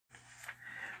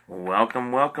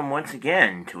Welcome once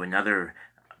again to another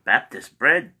Baptist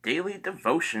Bread Daily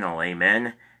Devotional,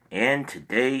 amen. And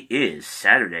today is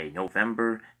Saturday,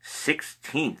 November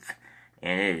 16th,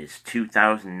 and it is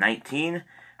 2019.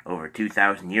 Over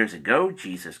 2,000 years ago,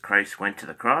 Jesus Christ went to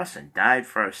the cross and died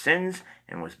for our sins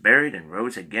and was buried and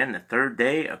rose again the third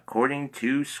day according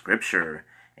to Scripture.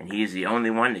 And he is the only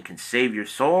one that can save your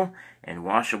soul and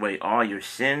wash away all your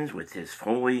sins with his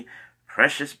holy,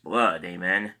 precious blood,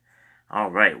 amen. All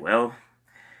right, well,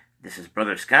 this is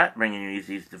Brother Scott bringing you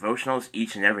these devotionals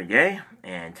each and every day,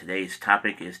 and today's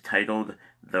topic is titled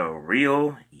The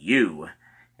Real You,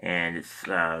 and it's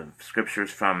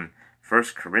scriptures from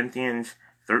 1 Corinthians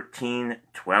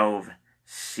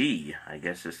 13:12c. I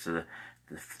guess it's the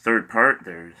third part.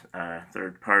 There's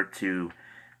third part to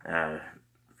 1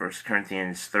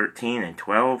 Corinthians 13 and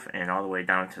 12, and all the way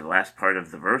down to the last part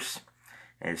of the verse.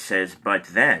 And it says, "But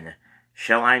then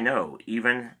shall I know,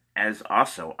 even as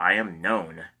also I am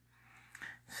known."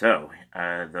 So,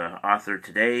 the author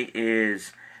today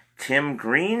is Tim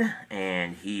Green,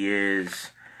 and he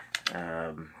is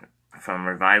from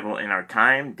Revival in Our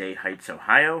Time, Day Heights,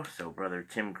 Ohio. So, Brother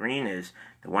Tim Green is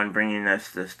the one bringing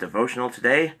us this devotional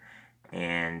today,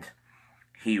 and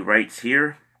he writes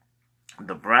here,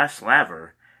 "The brass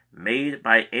laver made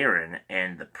by Aaron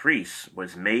and the priests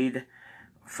was made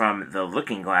from the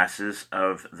looking glasses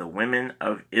of the women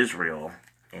of Israel."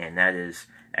 And that is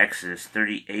Exodus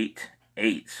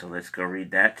 38:8. So let's go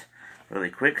read that really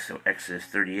quick. So Exodus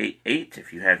 38:8,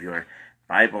 if you have your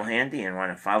Bible handy and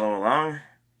want to follow along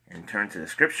and turn to the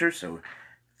scripture. So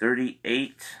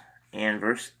 38 and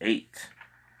verse 8.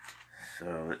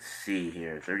 So let's see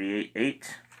here.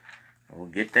 38:8. We'll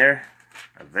get there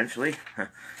eventually.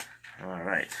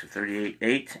 Alright, so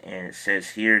 38:8. And it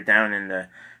says here down in the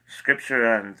scripture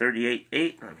on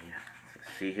 38:8. Let me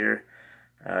see here.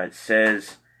 It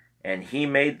says, "And he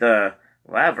made the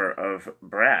laver of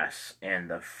brass, and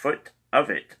the foot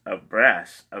of it of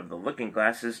brass, of the looking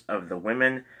glasses of the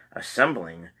women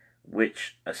assembling,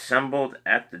 which assembled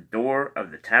at the door of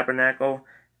the tabernacle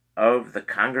of the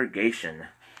congregation."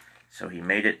 So he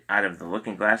made it out of the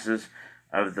looking glasses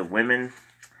of the women.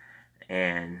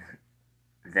 And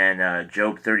then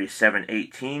Job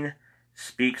 37:18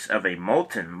 speaks of a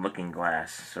molten looking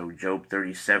glass. So Job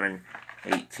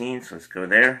 37:18, so let's go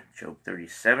there. Job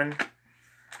 37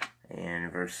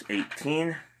 and verse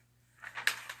 18.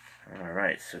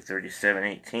 Alright, so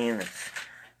 37:18, let's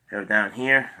go down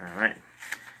here. Alright,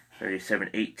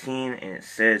 37:18, and it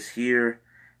says here,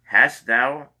 "Hast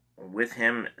thou with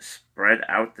him spread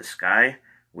out the sky,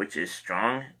 which is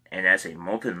strong, and as a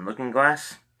molten looking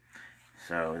glass?"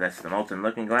 So that's the molten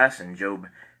looking glass, and Job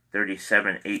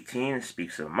 37:18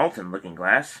 speaks of a molten looking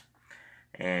glass.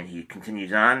 And he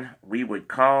continues on, "We would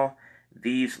call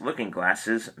these looking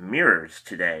glasses mirrors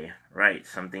today." Right,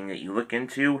 something that you look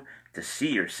into to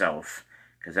see yourself,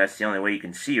 because that's the only way you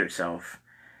can see yourself.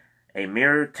 "A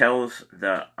mirror tells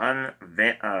the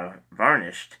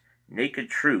unvarnished, naked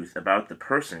truth about the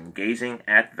person gazing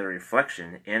at the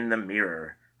reflection in the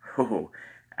mirror." Oh,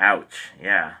 ouch,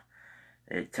 yeah.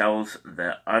 It tells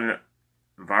the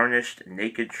unvarnished,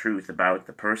 naked truth about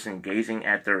the person gazing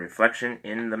at their reflection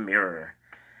in the mirror.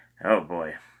 Oh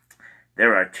boy.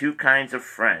 "There are two kinds of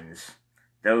friends,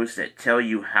 those that tell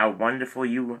you how wonderful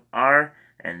you are,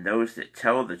 and those that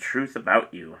tell the truth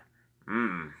about you."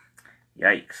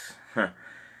 Yikes.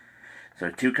 So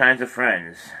two kinds of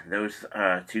friends. Those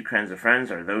two kinds of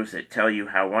friends are those that tell you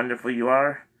how wonderful you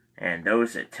are, and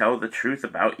those that tell the truth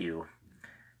about you.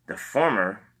 The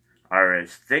former are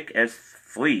as thick as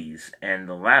fleas, and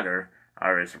the latter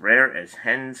are as rare as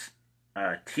hen's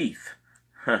teeth.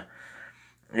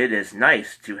 It is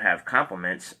nice to have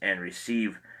compliments and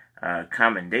receive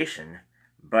commendation,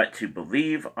 but to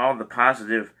believe all the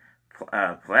positive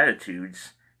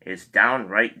platitudes is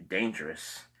downright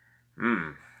dangerous.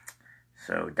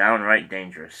 So downright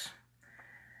dangerous.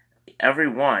 Every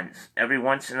once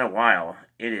in a while,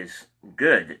 it is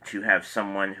good to have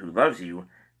someone who loves you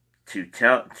to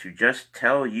just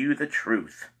tell you the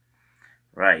truth.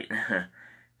 Right.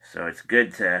 So it's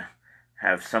good to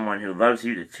have someone who loves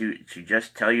you to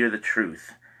just tell you the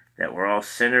truth, that we're all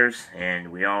sinners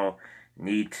and we all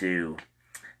need to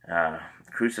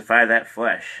crucify that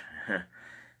flesh.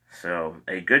 So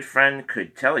a good friend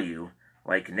could tell you,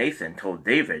 like Nathan told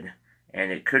David,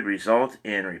 and it could result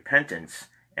in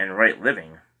repentance and right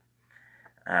living.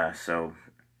 So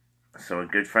a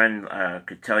good friend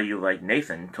could tell you, like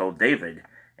Nathan told David,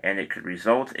 and it could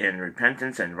result in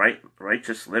repentance and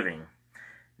righteous living.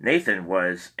 Nathan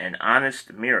was an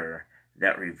honest mirror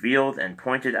that revealed and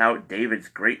pointed out David's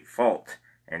great fault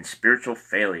and spiritual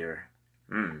failure.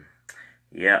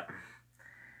 Yep.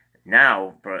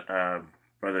 Now,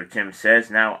 Brother Tim says,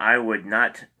 now I would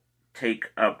not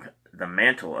take up the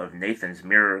mantle of Nathan's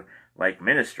mirror-like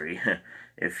ministry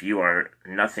if you are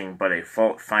nothing but a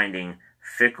fault-finding,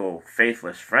 fickle,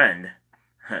 faithless friend.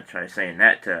 Try saying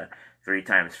that 3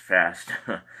 times fast.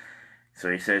 So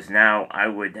he says, now I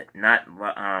would not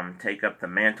take up the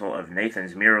mantle of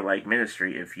Nathan's mirror-like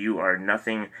ministry if you are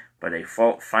nothing but a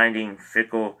fault-finding,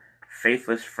 fickle,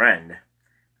 faithless friend.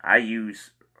 I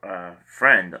use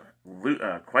friend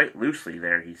quite loosely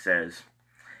there, he says.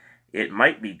 It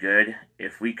might be good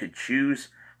if we could choose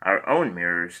our own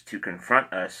mirrors to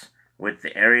confront us with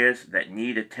the areas that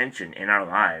need attention in our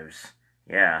lives.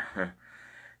 Yeah.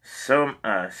 Some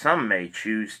may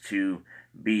choose to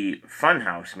be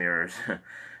funhouse mirrors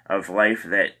of life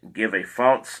that give a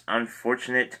false,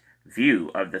 unfortunate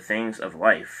view of the things of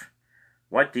life.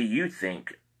 What do you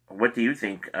think? What do you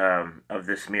think of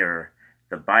this mirror,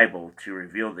 the Bible, to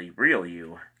reveal the real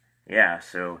you? Yeah,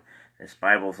 so this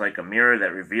Bible's like a mirror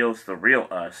that reveals the real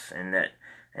us,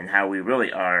 and how we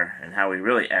really are, and how we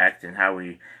really act, and how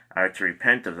we are to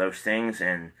repent of those things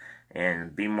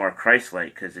and be more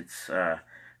Christ-like, because it's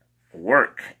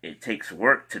work. It takes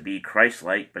work to be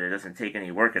Christ-like, but it doesn't take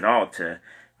any work at all to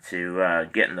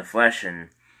get in the flesh and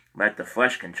let the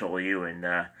flesh control you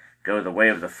and go the way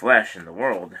of the flesh in the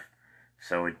world.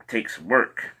 So it takes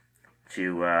work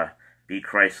to be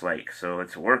Christ-like. So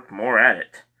let's work more at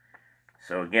it.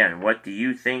 So again, what do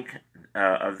you think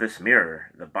of this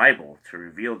mirror, the Bible, to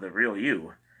reveal the real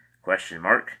you? Question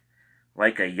mark.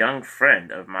 Like a young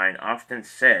friend of mine often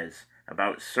says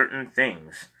about certain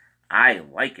things, I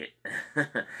like it.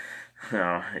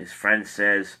 His friend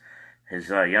says, his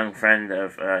young friend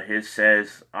of his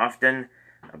says often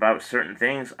about certain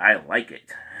things, I like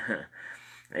it.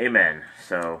 Amen.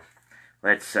 So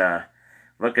let's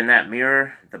look in that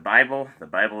mirror, the Bible. The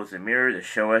Bible is a mirror to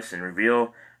show us and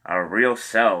reveal our real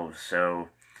selves. So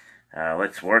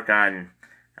let's work on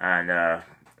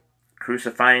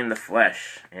crucifying the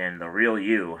flesh and the real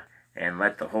you, and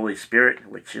let the Holy Spirit,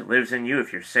 which lives in you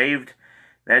if you're saved,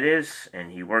 that is,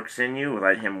 and he works in you,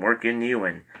 let him work in you,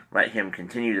 and let him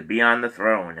continue to be on the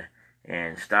throne,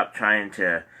 and stop trying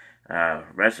to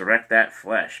resurrect that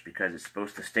flesh, because it's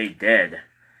supposed to stay dead.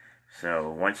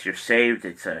 So once you're saved,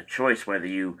 it's a choice whether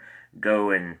you go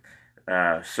and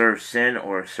serve sin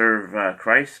or serve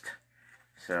Christ.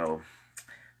 So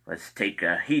let's take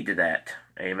heed to that.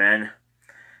 Amen.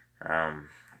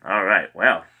 All right,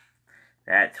 well,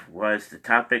 that was the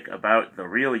topic about the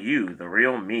real you, the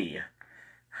real me.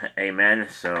 Amen.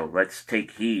 So let's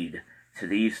take heed to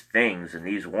these things and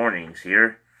these warnings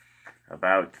here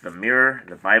about the mirror.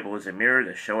 The Bible is a mirror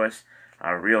to show us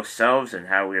our real selves and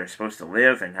how we are supposed to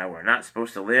live and how we're not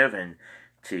supposed to live, and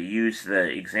to use the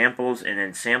examples and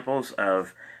ensamples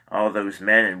of all those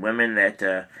men and women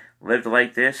that lived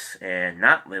like this and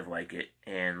not live like it,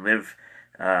 and live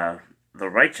the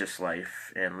righteous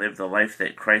life, and live the life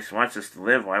that Christ wants us to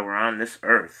live while we're on this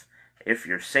earth. If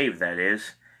you're saved, that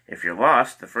is. If you're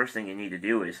lost, the first thing you need to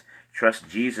do is trust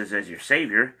Jesus as your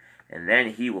Savior, and then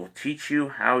he will teach you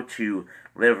how to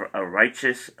live a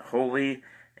righteous, holy,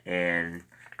 and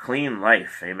clean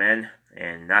life. Amen.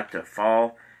 And not to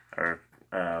fall or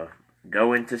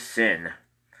go into sin.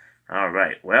 All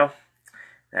right, well,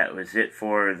 that was it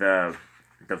for the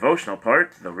devotional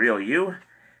part, the real you.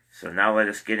 So now let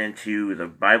us get into the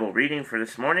Bible reading for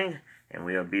this morning, and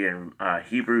we will be in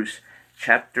Hebrews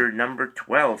chapter number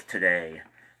 12 today.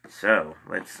 So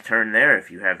let's turn there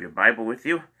if you have your Bible with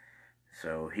you.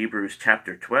 So Hebrews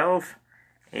chapter 12,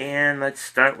 and let's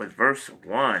start with verse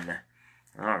 1.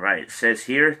 All right, it says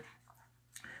here,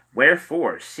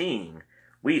 Wherefore, seeing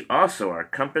we also are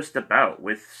compassed about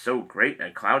with so great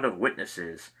a cloud of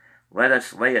witnesses, let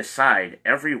us lay aside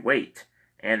every weight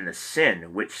and the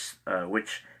sin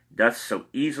which doth so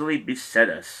easily beset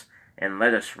us, and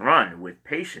let us run with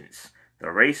patience the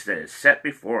race that is set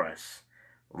before us,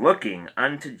 looking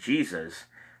unto Jesus.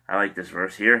 I like this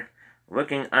verse here.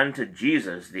 Looking unto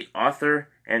Jesus, the author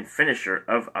and finisher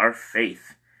of our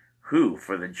faith, who,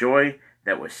 for the joy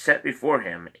that was set before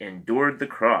him, endured the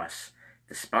cross,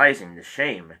 despising the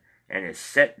shame, and is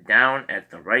set down at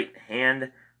the right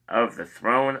hand of the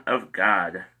throne of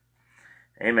God.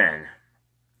 Amen.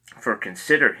 For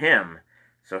consider him,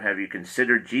 so have you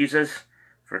considered Jesus?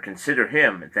 For consider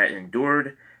him that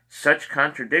endured such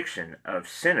contradiction of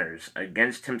sinners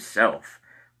against himself,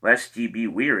 lest ye be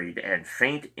wearied and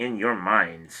faint in your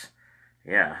minds.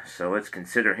 Yeah, so let's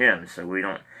consider him so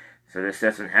this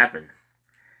doesn't happen.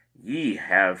 Ye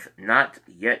have not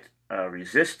yet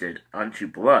resisted unto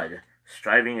blood,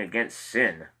 striving against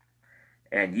sin,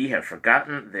 and ye have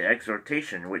forgotten the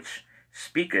exhortation which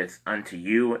speaketh unto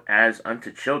you as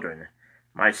unto children.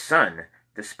 My son,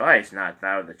 despise not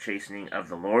thou the chastening of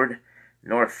the Lord,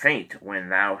 nor faint when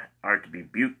thou art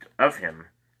rebuked of him.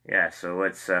 Yeah, so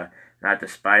let's not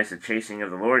despise the chastening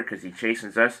of the Lord, because he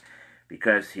chastens us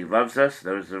because he loves us.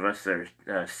 Those of us that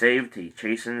are saved, he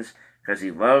chastens because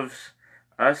he loves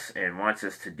us and wants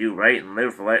us to do right and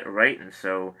live right, and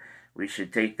so we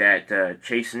should take that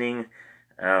chastening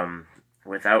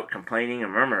without complaining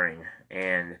and murmuring,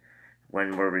 and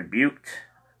when we're rebuked,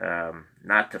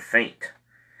 not to faint.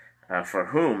 For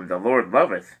whom the Lord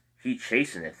loveth, he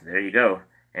chasteneth, there you go,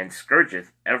 and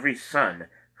scourgeth every son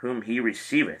whom he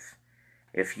receiveth.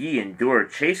 If ye endure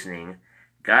chastening,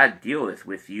 God dealeth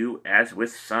with you as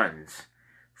with sons.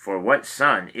 For what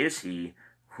son is he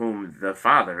whom the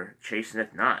Father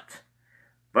chasteneth not?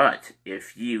 But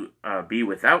if ye be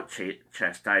without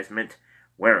chastisement,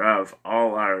 whereof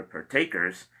all are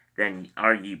partakers, then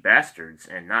are ye bastards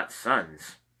and not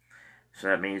sons. So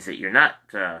that means that you're not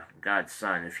God's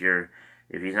son if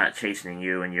he's not chastening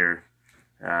you and you're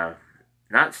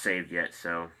not saved yet.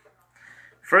 So,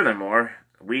 furthermore,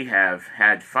 we have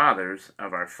had fathers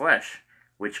of our flesh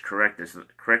which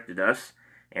corrected us,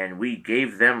 and we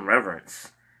gave them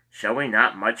reverence. Shall we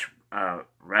not much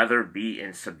rather be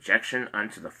in subjection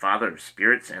unto the Father of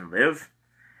spirits and live?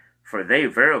 For they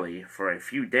verily for a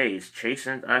few days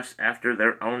chastened us after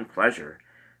their own pleasure,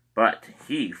 but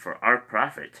he for our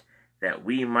profit, that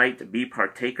we might be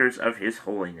partakers of his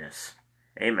holiness.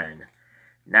 Amen.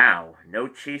 Now no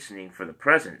chastening for the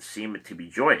present seemeth to be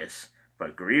joyous,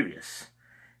 but grievous.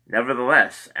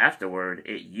 Nevertheless, afterward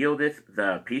it yieldeth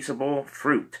the peaceable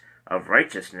fruit of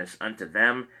righteousness unto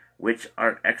them which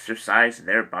are exercised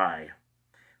thereby.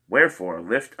 Wherefore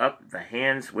lift up the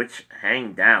hands which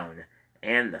hang down,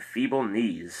 and the feeble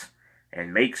knees,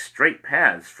 and make straight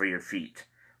paths for your feet,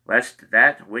 lest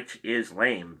that which is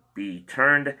lame be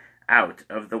turned out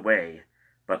of the way,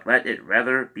 but let it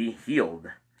rather be healed.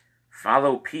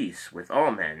 Follow peace with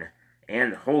all men,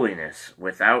 and holiness,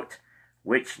 without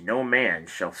which no man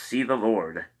shall see the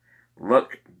Lord.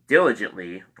 Look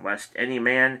diligently, lest any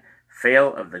man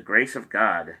fail of the grace of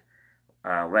God,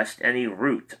 lest any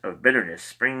root of bitterness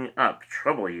spring up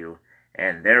trouble you,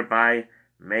 and thereby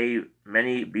may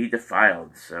many be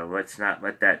defiled. So let's not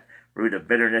let that root of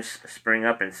bitterness spring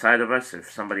up inside of us.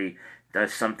 If somebody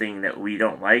does something that we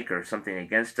don't like or something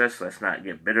against us, let's not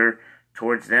get bitter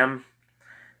towards them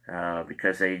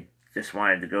because they just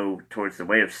wanted to go towards the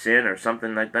way of sin or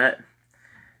something like that.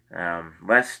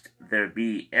 Lest there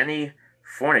be any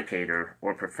fornicator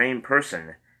or profane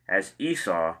person, as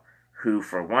Esau, who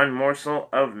for one morsel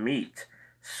of meat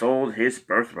sold his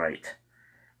birthright.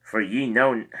 For ye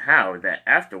know how that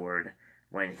afterward,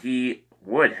 when he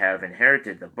would have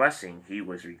inherited the blessing, he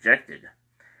was rejected.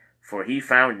 For he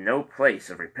found no place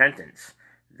of repentance,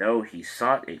 though he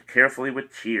sought it carefully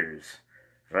with tears.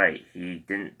 Right, he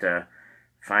didn't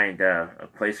find a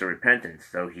place of repentance,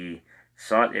 though he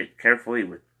sought it carefully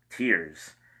with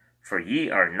tears. For ye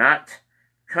are not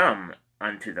come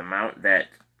unto the mount that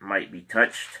might be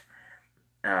touched,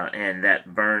 and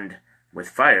that burned with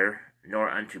fire, nor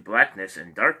unto blackness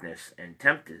and darkness and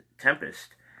tempest,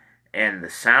 and the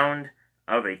sound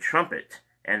of a trumpet,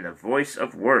 and the voice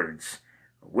of words,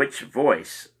 which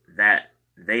voice that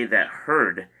they that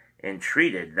heard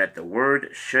entreated that the word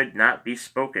should not be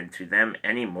spoken to them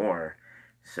any more.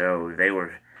 So they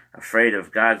were afraid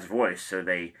of God's voice, so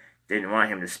they didn't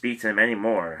want him to speak to them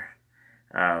anymore.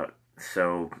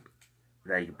 So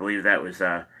they believe that was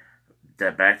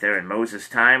that back there in Moses'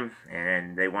 time,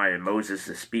 and they wanted Moses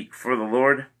to speak for the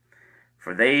Lord,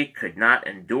 for they could not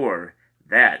endure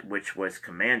that which was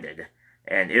commanded.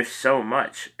 And if so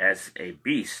much as a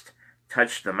beast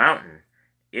touch the mountain,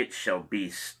 it shall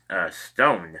be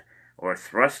stoned, or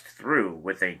thrust through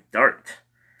with a dart.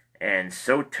 And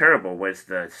so terrible was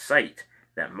the sight,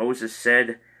 that Moses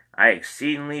said, I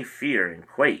exceedingly fear and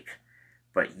quake.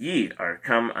 But ye are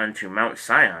come unto Mount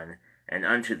Sion, and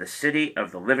unto the city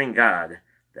of the living God,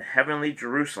 the heavenly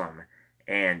Jerusalem,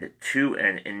 and to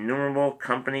an innumerable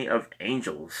company of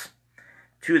angels,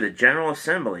 to the general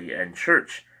assembly and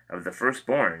church of the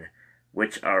firstborn,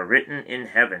 which are written in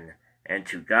heaven, and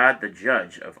to God the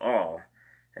judge of all.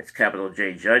 That's capital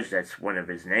J judge, that's one of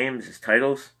his names, his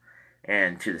titles.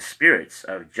 And to the spirits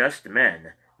of just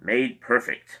men made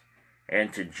perfect,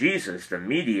 and to Jesus the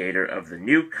mediator of the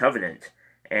new covenant,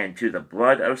 and to the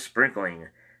blood of sprinkling,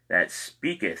 that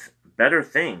speaketh better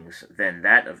things than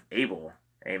that of Abel.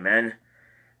 Amen.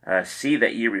 See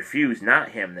that ye refuse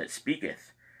not him that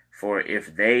speaketh, for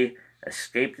if they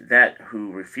escaped that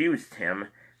who refused him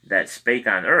that spake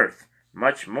on earth,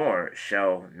 much more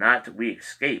shall not we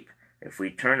escape if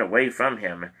we turn away from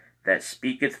him that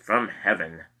speaketh from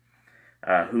heaven,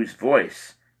 whose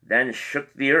voice then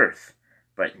shook the earth.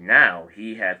 But now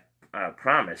he hath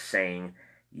promised, saying,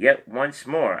 Yet once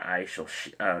more I shall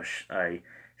I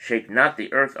shake not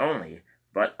the earth only,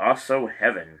 but also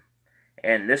heaven.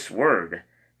 And this word,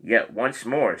 yet once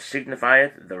more,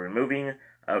 signifieth the removing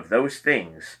of those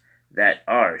things that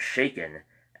are shaken,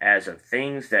 as of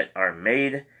things that are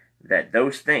made, that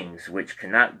those things which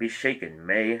cannot be shaken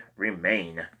may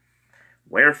remain.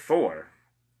 Wherefore,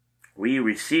 we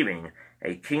receiving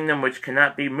a kingdom which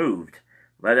cannot be moved,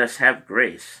 let us have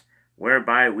grace,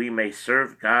 whereby we may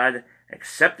serve God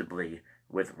acceptably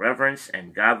with reverence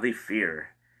and godly fear.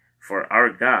 For our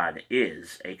God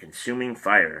is a consuming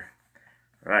fire.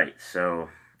 Right, so,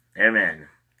 amen.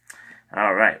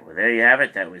 All right, well, there you have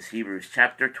it. That was Hebrews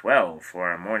chapter 12 for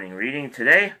our morning reading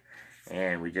today.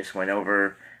 And we just went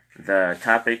over the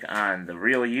topic on the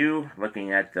real you,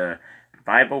 looking at the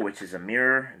Bible, which is a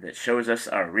mirror that shows us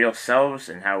our real selves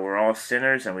and how we're all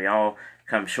sinners and we all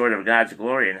come short of God's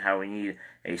glory, and how we need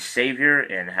a Savior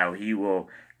and how He will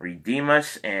redeem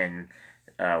us and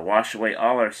wash away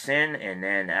all our sin. And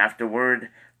then afterward,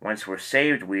 once we're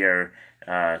saved, we are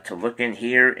to look in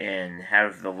here and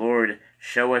have the Lord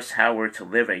show us how we're to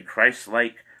live a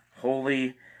Christ-like,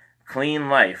 holy, clean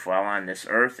life while on this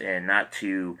earth, and not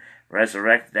to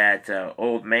resurrect that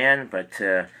old man, but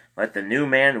to let the new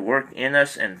man work in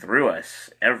us and through us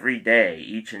every day,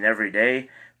 each and every day,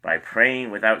 by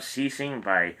praying without ceasing,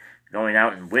 by going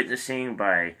out and witnessing,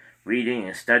 by reading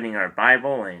and studying our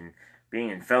Bible, and being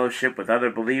in fellowship with other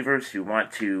believers who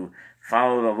want to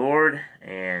follow the Lord,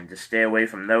 and to stay away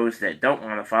from those that don't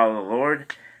want to follow the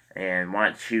Lord and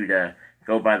want you to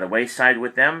go by the wayside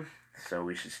with them. So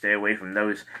we should stay away from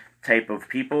those type of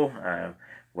people,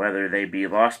 whether they be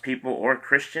lost people or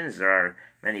Christians. There are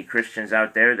many Christians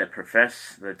out there that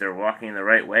profess that they're walking the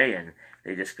right way, and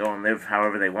they just go and live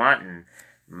however they want, and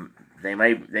they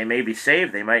may be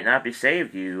saved, they might not be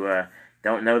saved. You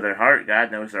don't know their heart.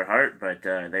 God knows their heart, but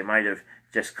they might have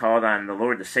just called on the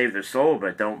Lord to save their soul,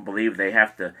 but don't believe they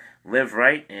have to live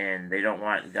right, and they don't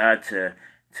want God to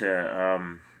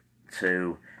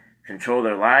control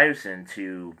their lives and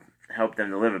to help them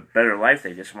to live a better life.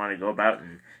 They just want to go about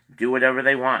and do whatever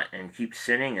they want and keep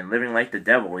sinning and living like the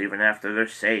devil even after they're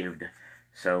saved.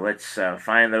 So let's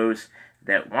find those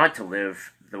that want to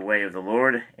live the way of the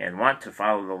Lord and want to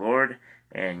follow the Lord,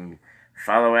 and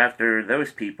follow after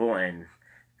those people and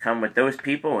come with those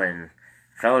people and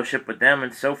fellowship with them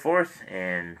and so forth,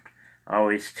 and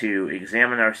always to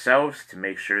examine ourselves to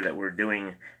make sure that we're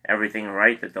doing everything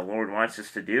right that the Lord wants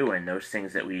us to do, and those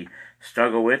things that we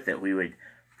struggle with, that we would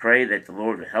pray that the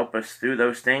Lord would help us through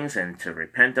those things and to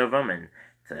repent of them and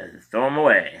to throw them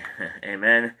away.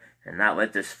 Amen. And not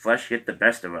let this flesh get the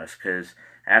best of us, because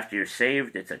after you're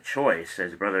saved, it's a choice,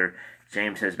 as Brother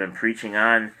James has been preaching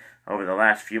on over the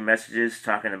last few messages,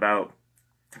 talking about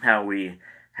how we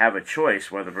have a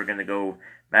choice whether we're going to go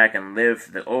back and live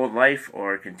the old life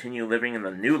or continue living in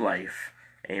the new life.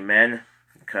 Amen.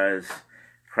 Because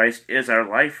Christ is our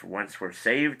life once we're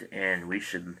saved, and we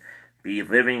should be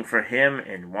living for Him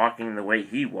and walking the way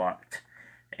He walked.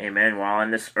 Amen. While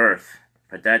on this earth.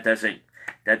 But that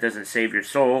doesn't save your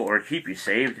soul or keep you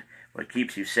saved. What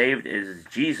keeps you saved is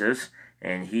Jesus,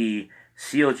 and He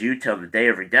sealed you till the day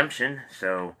of redemption.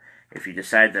 So if you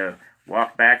decide to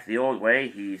walk back the old way,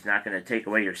 He's not going to take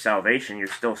away your salvation. You're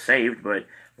still saved, but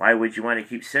why would you want to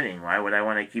keep sinning? Why would I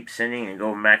want to keep sinning and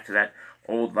go back to that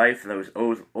old life, those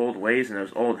old ways and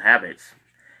those old habits?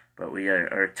 But we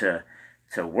are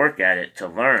to work at it, to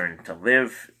learn, to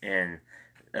live in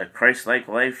a Christ-like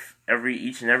life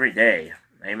each and every day.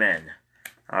 Amen.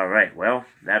 All right, well,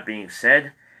 that being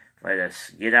said, let us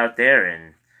get out there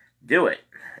and do it.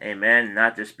 Amen.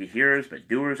 Not just be hearers, but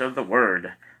doers of the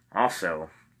word also.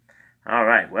 All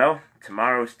right, well,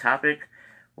 tomorrow's topic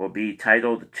will be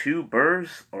titled Two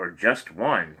Births or Just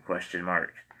One? ?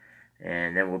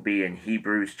 And then we'll be in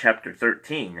Hebrews chapter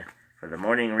 13 for the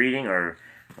morning reading, or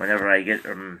whenever I get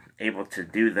able to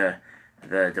do the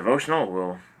devotional.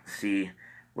 We'll see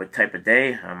what type of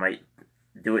day. I might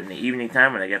do it in the evening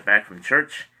time when I get back from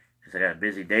church, because I got a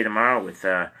busy day tomorrow with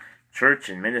church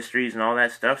and ministries and all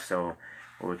that stuff. So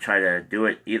we'll try to do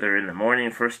it either in the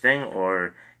morning first thing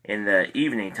or in the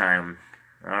evening time.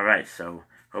 All right, so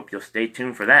hope you'll stay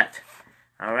tuned for that.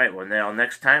 All right, well, until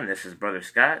next time, this is Brother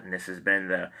Scott, and this has been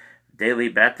the Daily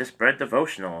Baptist Bread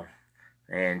Devotional.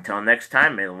 And until next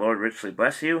time, may the Lord richly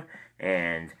bless you,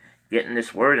 and get in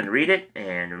this word and read it.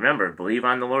 And remember, believe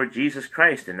on the Lord Jesus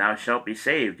Christ, and thou shalt be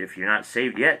saved if you're not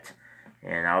saved yet.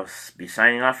 And I'll be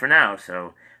signing off for now,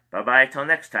 so bye-bye till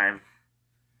next time.